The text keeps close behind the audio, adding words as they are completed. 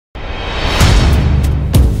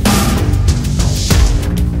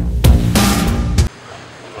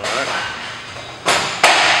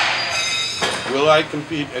I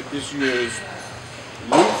compete at this year's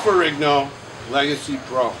new Ferrigno Legacy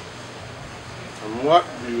Pro. And what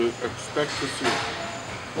do you expect to see?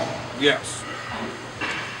 Yes,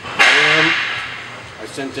 I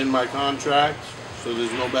sent in my contract, so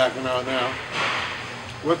there's no backing out now.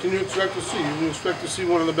 What can you expect to see? You can expect to see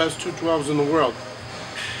one of the best 212s in the world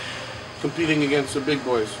competing against the big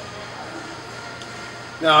boys.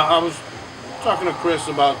 Now, I was talking to Chris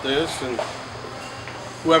about this, and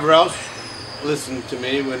whoever else listened to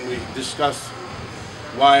me when we discussed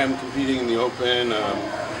why I'm competing in the Open.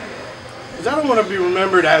 Because I don't want to be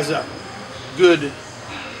remembered as a good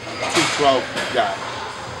 212 guy.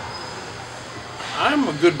 I'm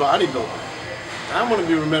a good bodybuilder. I want to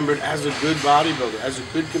be remembered as a good bodybuilder, as a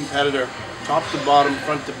good competitor, top to bottom,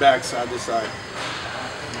 front to back, side to side.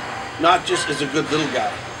 Not just as a good little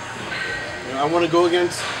guy. You know, I want to go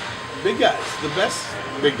against big guys, the best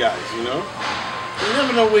big guys, you know? You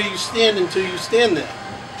never know where you stand until you stand there.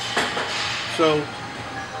 So,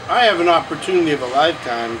 I have an opportunity of a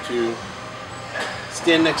lifetime to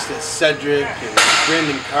stand next to Cedric and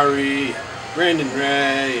Brandon Curry, Brandon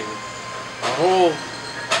Ray, and a whole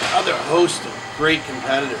other host of great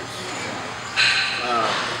competitors.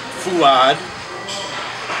 Fuad.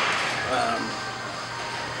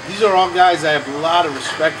 These are all guys I have a lot of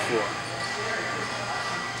respect for.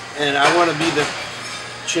 And I want to be the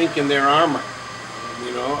chink in their armor.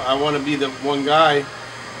 You know, I want to be the one guy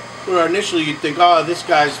where initially you'd think, oh, this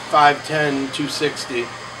guy's 5'10", 260.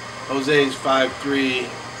 Jose's 5'3",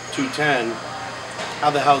 210. How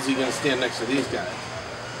the hell is he going to stand next to these guys?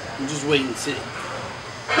 You just wait and see.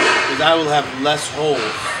 Because I will have less holes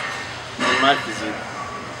in my physique.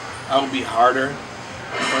 I will be harder,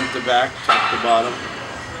 front to back, top to bottom.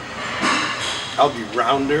 I'll be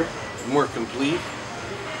rounder, more complete.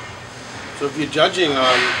 So if you're judging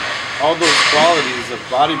on all those qualities of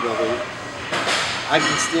bodybuilding, I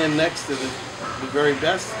can stand next to the very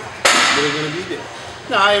best that are going to be there.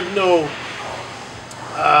 Now, I have no,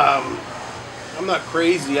 I'm not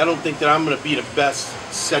crazy. I don't think that I'm going to be the best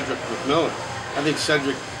Cedric McMillan. I think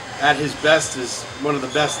Cedric at his best is one of the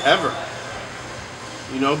best ever.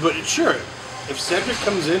 You know, but sure, if Cedric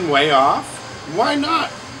comes in way off, why not?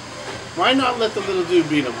 Why not let the little dude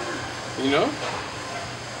beat him? You know?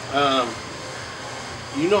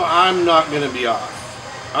 You know I'm not going to be off.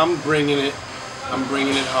 I'm bringing it. I'm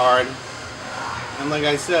bringing it hard. And like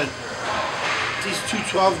I said, these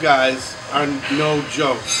 212 guys are no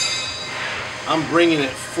joke. I'm bringing it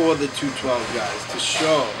for the 212 guys to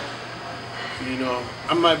show. You know,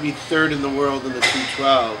 I might be third in the world in the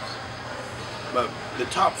 212s, but the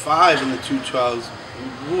top 5 in the 212s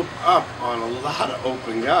whoop up on a lot of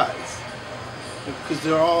open guys. Because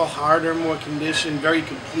they're all harder, more conditioned, very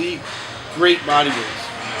complete, great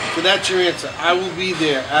bodybuilders. So that's your answer. I will be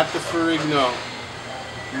there at the Ferrigno,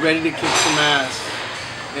 ready to kick some ass.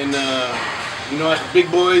 And you know what, big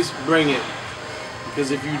boys, bring it. Because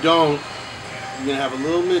if you don't, you're going to have a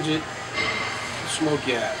little midget smoke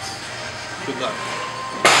your ass. Good luck.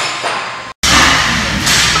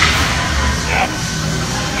 Yep.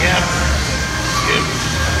 Yep. Yep.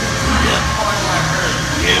 Yep.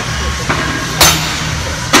 Yep.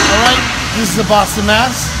 Alright, this is the Boston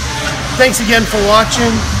Mass. Thanks again for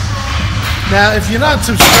watching. Now, if you're not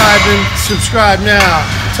subscribing, subscribe now.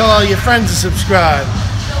 Tell all your friends to subscribe.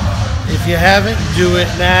 If you haven't, do it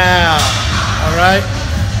now. Alright?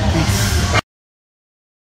 Peace.